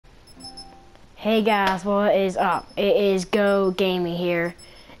Hey guys, what is up? It is Go Gaming here,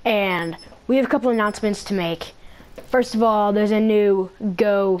 and we have a couple announcements to make. First of all, there's a new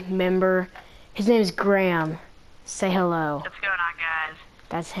Go member. His name is Graham. Say hello. What's going on, guys?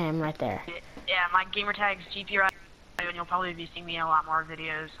 That's him right there. Yeah, my gamer tag's GP right now, and you'll probably be seeing me in a lot more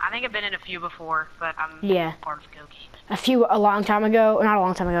videos. I think I've been in a few before, but I'm part of Go Gaming. A long time ago, not a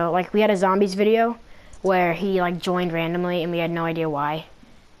long time ago, like we had a zombies video where he like joined randomly and we had no idea why.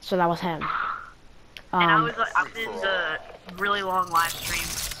 So that was him. And I was in the really long live stream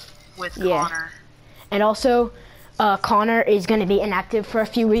with Connor. And also, Connor is going to be inactive for a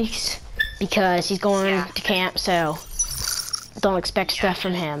few weeks because he's going to camp, so don't expect stuff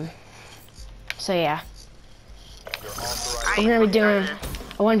from him. So yeah. We're going to be doing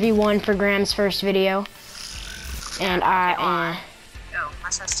a 1v1 for Graham's first video. And Oh, my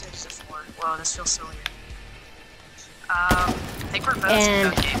sensitivity is a 4. Whoa, this feels so weird. I think we're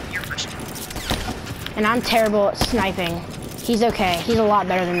both okay. You're pushing. And I'm terrible at sniping. He's okay. He's a lot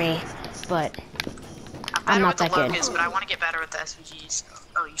better than me, but I'm not that good. But I want to get better with the SVGs.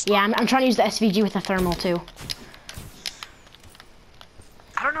 Oh, I'm trying to use the SVG with the thermal too.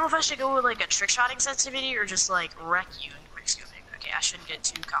 I don't know if I should go with like a trick shotting sensitivity or just like wreck you and quick scoping. Okay, I shouldn't get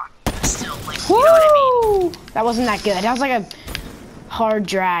too cocky. But still, like, you know what I mean? That wasn't that good. That was like a hard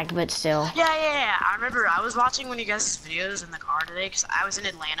drag, but still. Yeah. I remember I was watching one of you guys' videos in the car today because I was in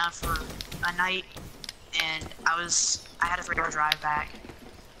Atlanta for a night. And I had a 3-hour drive back,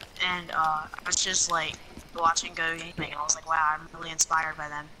 and I was just like watching Go Gaming, and I was like, wow, I'm really inspired by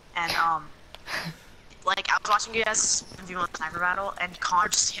them. And like I was watching you guys do a sniper battle, and Connor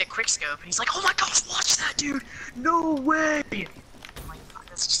just hit a quick scope, and he's like, oh my gosh, watch that, dude! No way! I'm like,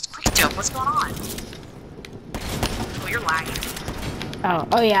 that's just a quick scope. What's going on? Oh, you're lagging.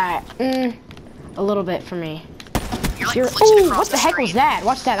 Oh yeah, a little bit for me. You're like what the heck was that?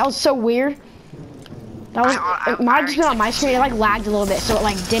 Watch that. That was so weird. That was, it might have just been on my screen. It like lagged a little bit, so it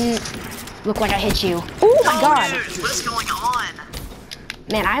like didn't look like I hit you. Oh my god! Dude, what is going on?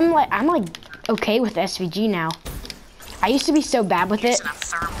 Man, I'm like okay with the SVG now. I used to be so bad with it.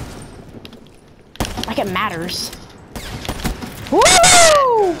 Like it matters. Woo!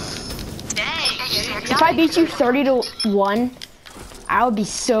 Dang! If I beat you 30-1, I would be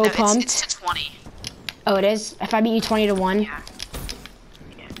so pumped. It's to 20. Oh, it is? If I beat you 20-1? Yeah,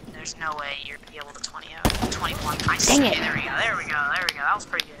 there's no way you're gonna be able to 21. Dang it. There we go. That was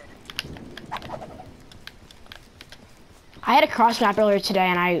pretty good. I had a cross map earlier today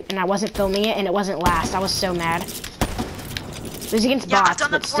and I wasn't filming it and it wasn't last. I was so mad. It was against bots, I've done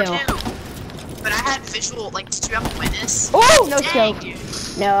but still. Too. But I had visual, like, did you have a witness? Oh, no scope.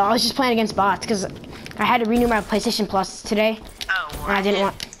 No, I was just playing against bots because I had to renew my PlayStation Plus today. Oh, and I didn't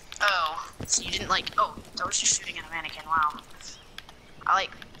want. Oh, so you didn't like, that was just shooting at a mannequin, wow. I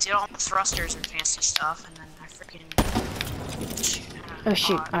like did all the thrusters and fancy stuff, and then I freaking Oh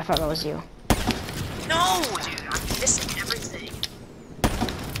shoot, I thought that was you. No, dude, I'm missing everything.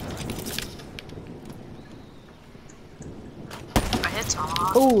 I hit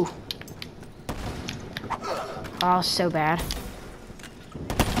Tomahawk. Ooh. Oh, so bad.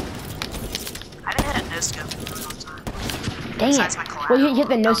 I haven't had a no-scope in a long time. Dang it. Well, you hit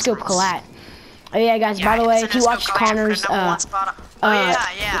the no-scope collat. Oh yeah, guys, by the way, if you watched Connor's top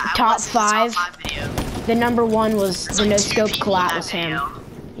 5, the number 1 was the no-scope collat was him.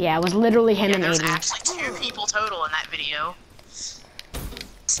 Yeah, it was literally him and Aiden. There's actually 2 people total in that video.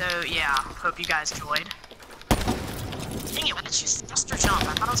 So yeah, hope you guys enjoyed. Dang it, why did you thruster jump?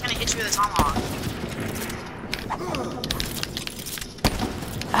 I thought I was gonna hit you with a tomahawk.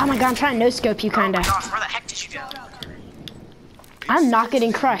 Oh my god, I'm trying to no-scope you kinda. Oh my gosh, where the heck did you go? I'm not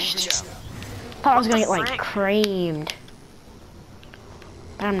getting crushed. Thought I was gonna get like creamed.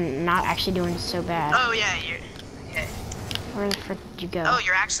 But I'm not actually doing so bad. Oh yeah, you're okay. Where the frick did you go? Oh,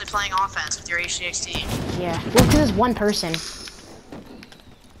 you're actually playing offense with your HDXT. Yeah, well, because it's one person.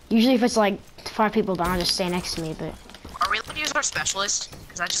 Usually if it's like 5 people down, I'll just stay next to me, but... Are we allowed to use our specialist?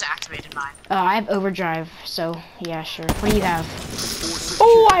 Because I just activated mine. I have overdrive, so yeah, sure. What do you have?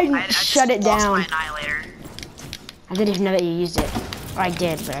 Oh, I shut it down. My Annihilator. I didn't even know that you used it. Or I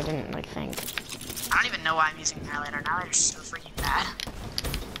did, but I didn't like think. I don't even know why I'm using Annihilator. Annihilator's so freaking bad.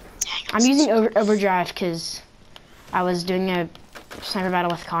 Dang, I'm using overdrive because I was doing a sniper battle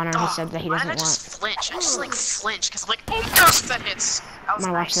with Connor. He said that he doesn't want. I just flinch. I just like flinch because I'm like, oh my gosh, that hits. That was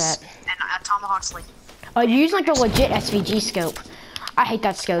I'm gonna watch that. And Tomahawk's like. Oh, you use like the legit SVG scope. I hate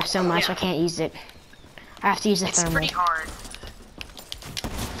that scope so much. I can't use it. I have to use the thermal. It's pretty hard.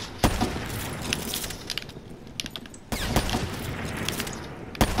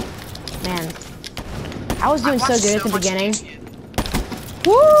 Man, I was doing so good at the beginning.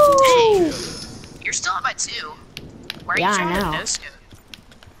 Woo! You're still up by 2. Why are Yeah, you I trying to know. no scope?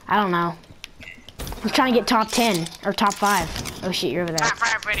 I don't know. I'm trying to get top 10 or top 5. Oh shit, you're over there. Top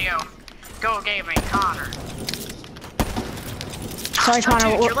 5 video. Go gaming, Connor. Sorry, Gosh,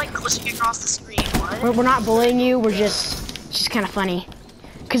 Connor. Dude, you're like glitching across the screen. What? We're not bullying you. We're just kind of funny.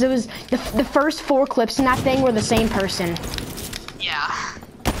 Cause it was the first 4 clips in that thing were the same person. Yeah.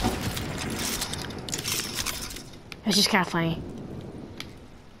 It's just kind of funny.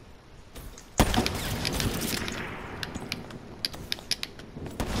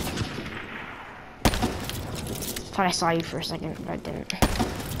 Thought I saw you for a second, but I didn't.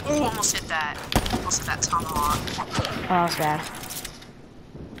 Ooh, almost hit that. Almost hit that tomahawk. Oh, that was bad.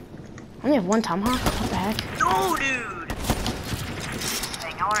 I only have 1 tomahawk? What the heck? No, dude!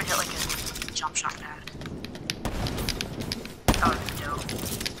 Dang, I want to hit like a jump shot pad. That would be dope.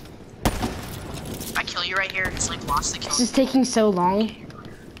 If I kill you right here, just like watch the kill. This is taking so long.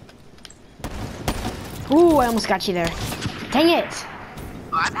 Ooh, I almost got you there. Dang it!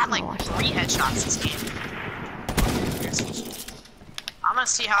 Oh, I've had like 3 headshots this game. I'm gonna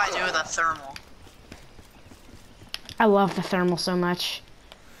see how I do with a thermal. I love the thermal so much.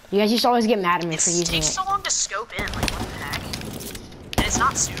 You guys used to always get mad at me for It using takes it. so long to scope in, like what the heck? And it's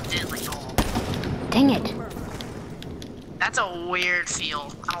not zoomed in like normal. Dang it. That's a weird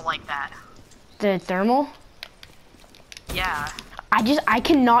feel. I don't like that. The thermal? Yeah. I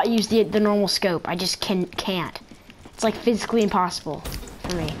cannot use the normal scope. I just can't. It's like physically impossible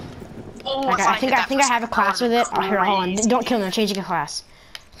for me. Oh, Like, I think I have a class with it. Oh, here, hold on. crazy. Don't kill me. I'm changing a class.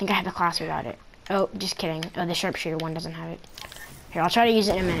 I think I have a class without it. Oh, just kidding. Oh, the sharpshooter one doesn't have it. Here, I'll try to use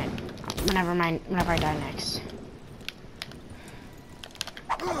it in a minute. Whenever I die next.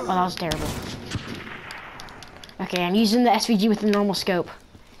 Oh, that was terrible. Okay, I'm using the SVG with the normal scope.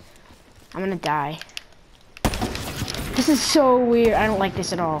 I'm gonna die. This is so weird. I don't like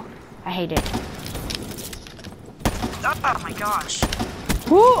this at all. I hate it. Oh my gosh.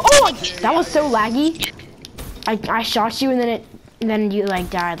 Woo! Oh, that was so laggy. I shot you and then you like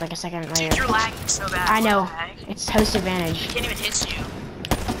died like a second Dude, later. you're lagging so bad. I know. What the heck? It's host advantage. Can't even hit you.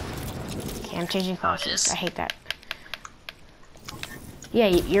 Okay, I'm changing Oh, it classes. is? I hate that. Yeah,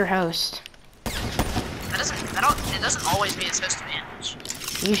 you're host. It doesn't always mean it's host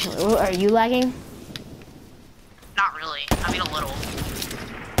advantage. Usually, oh, are you lagging? Not really. I mean a little.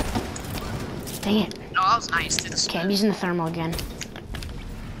 Dang it. No, that was nice. Dude, Okay, I'm using the thermal again.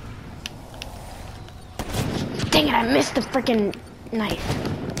 Dang it, I missed the freaking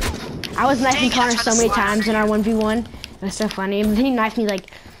knife. I was knifing Dang it, I Connor tried so to many slide times in under our 1v1. It was so funny. And then he knifed me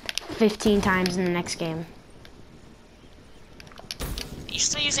like 15 times in the next game. You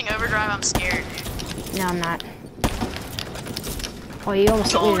still using overdrive? I'm scared, dude. No, I'm not. Oh, you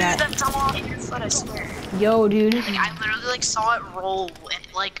almost hit me Oh, with dude, that. that tomahawk hit your foot, I swear. Yo, dude. Like, I literally like saw it roll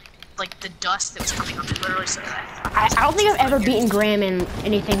and like the dust that was coming up. It literally said that. I don't think I've ever beaten Graham in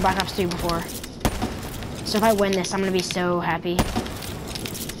anything Black Ops 2 before. So if I win this, I'm gonna be so happy.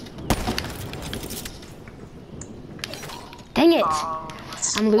 Dang it! Oh,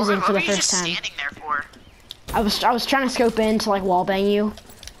 I'm losing what for were the you first just time. standing there for? I was trying to scope in to like wallbang you,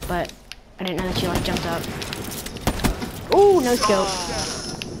 but I didn't know that you like jumped up. Ooh, no scope.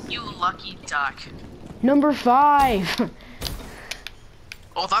 Oh, you lucky duck. Number 5.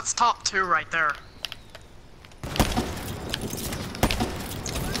 Oh, that's top 2 right there.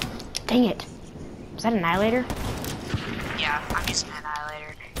 Dang it. Was that Annihilator? Yeah, I'm using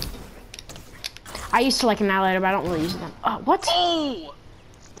Annihilator. I used to like Annihilator, but I don't really use them. Oh, what? Oh!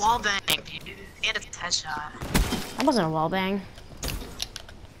 Wallbang, dude. And it's a headshot. That wasn't a wallbang.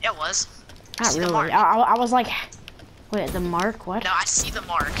 It was. I Not see the really. mark. I was like, wait, the mark? What? No, I see the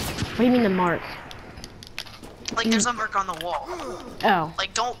mark. What do you mean the mark? Like, there's a mark on the wall. Oh,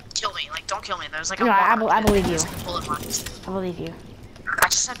 Like, don't kill me. Like, don't kill me. There's like a No, I mark. I believe you. There's bullet marks. I believe you. I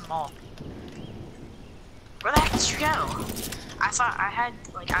just said mall. Where the heck did you go? I thought I had,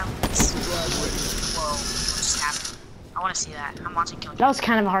 like, I was... Whoa. What just happened? I want to see that. I'm watching Kill. That was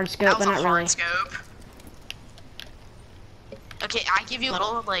kind of a hard scope, That was but a not hard really. scope. Okay, I give you a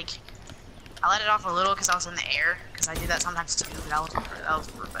little, like... I let it off a little because I was in the air. Because I do that sometimes too, but that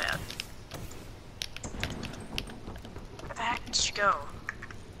was real bad. Where the heck did you go?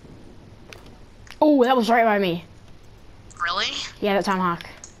 Oh, that was right by me. Really? Yeah, that Tomahawk.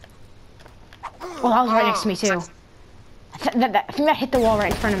 Well, that was right next to me too. I think that hit the wall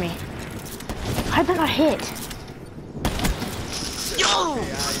right in front of me. How did that not hit? Yo!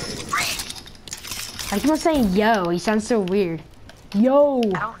 I keep on saying yo. He sounds so weird. Yo.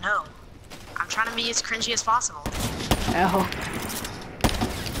 I don't know. I'm trying to be as cringy as possible. Oh.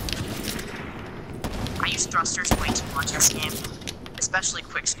 I use thrusters way too much in this game. Especially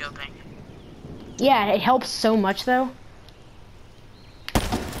quick scoping. Yeah, it helps so much though.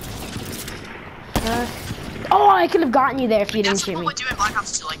 Oh, I could have gotten you there if you didn't shoot me. That's what people would do in Black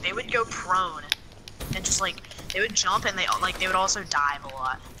Ops 2. Like they would go prone and just like they would jump and they would also dive a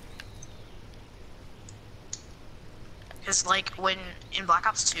lot. Cause like when in Black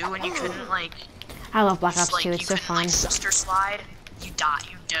Ops 2 when you couldn't like. I love Black Ops like, 2. It's so fun. Like, sister slide, you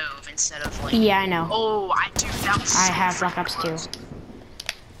dove instead of like. Yeah, I know. Oh, that was. I have Black Ops 2.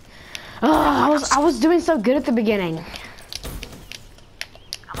 Oh, I was doing so good at the beginning.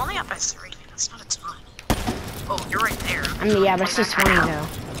 I'm only up by 3. That's not a ton. Oh, you're right there. I mean, yeah, but it's just 20 though.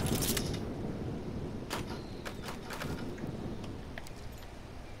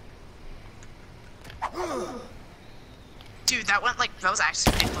 Dude, that was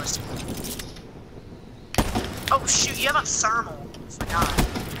actually pretty close to me. Oh shoot, you have a thermal. I forgot.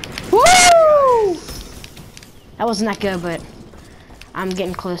 Woo! That wasn't that good, but I'm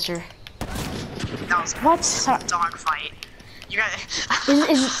getting closer. That was What? Dogfight. You guys,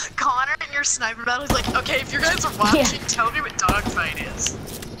 Is Connor in your sniper battle is like, okay, if you guys are watching, tell me what dogfight is.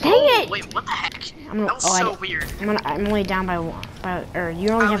 Dang it! Wait, what the heck? That was so weird. I'm only down by one. Or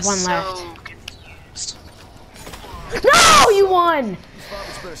you only have one left. So confused. No, you won!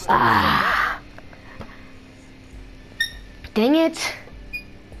 Ah. Dang it.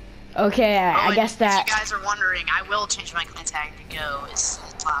 Okay, I guess that. If you guys are wondering, I will change my clan tag to go as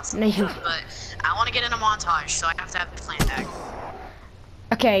possible. No, you. But I want to get in a montage, so I have to have the clan tag.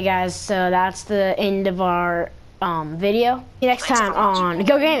 Okay, guys, so that's the end of our video. See you next time on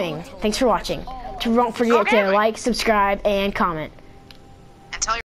Go Gaming. Thanks for watching. Don't forget to like, subscribe, and comment.